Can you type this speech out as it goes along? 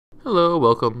Hello,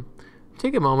 welcome.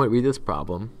 Take a moment, read this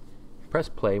problem. Press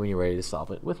play when you're ready to solve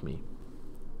it with me.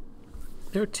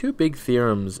 There are two big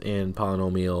theorems in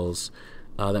polynomials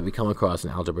that we come across in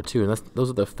Algebra 2, and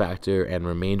those are the factor and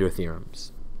remainder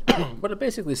theorems. What it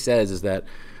basically says is that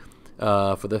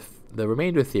for the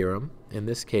remainder theorem, in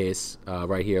this case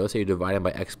right here, let's say you're dividing by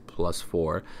x plus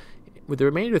 4. With the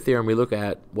remainder theorem, we look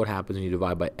at what happens when you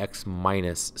divide by x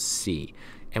minus c.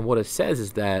 And what it says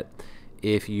is that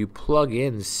if you plug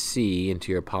in c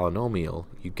into your polynomial,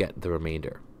 you get the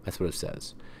remainder. That's what it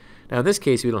says. Now in this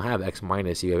case, we don't have x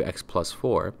minus, you have x plus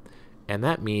 4. And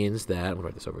that means that, I'm going to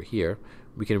write this over here,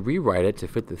 we can rewrite it to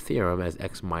fit the theorem as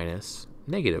x minus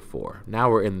negative 4. Now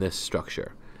we're in this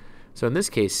structure. So in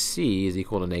this case, c is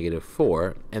equal to negative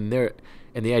 4. And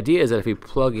the idea is that if we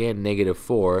plug in negative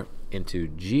 4 into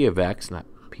g of x, not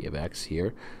p of x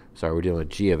here, sorry, we're dealing with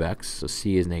g of x, so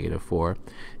c is negative 4.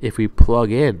 If we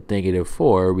plug in negative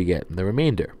 4, we get the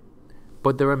remainder.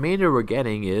 But the remainder we're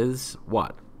getting is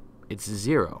what? It's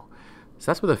 0. So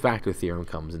that's where the factor theorem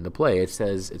comes into play. It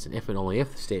says it's an if and only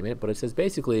if statement, but it says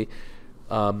basically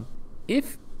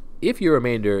if your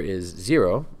remainder is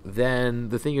 0, then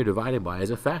the thing you're dividing by is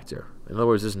a factor. In other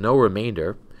words, there's no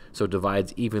remainder, so it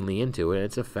divides evenly into it, and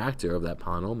it's a factor of that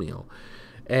polynomial.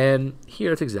 And here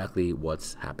that's exactly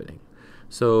what's happening.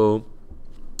 So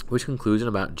which conclusion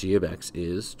about g of x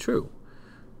is true?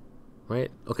 Right?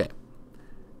 Okay.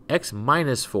 X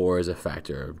minus 4 is a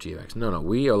factor of g of x. No,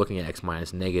 we are looking at x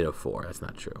minus negative 4. That's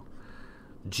not true.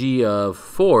 G of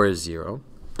 4 is 0.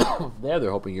 There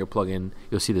they're hoping you'll plug in,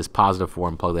 you'll see this positive 4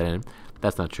 and plug that in.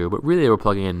 That's not true, but really we're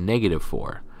plugging in negative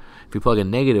 4. If you plug in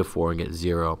negative 4 and get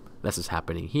 0, that's what's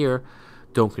happening here.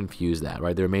 Don't confuse that,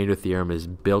 right? The remainder theorem is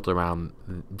built around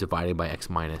dividing by x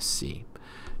minus c.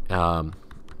 And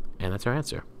that's our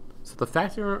answer. So the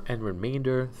factor and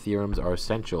remainder theorems are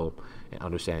essential in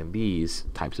understanding these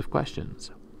types of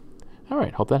questions. All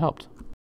right, hope that helped.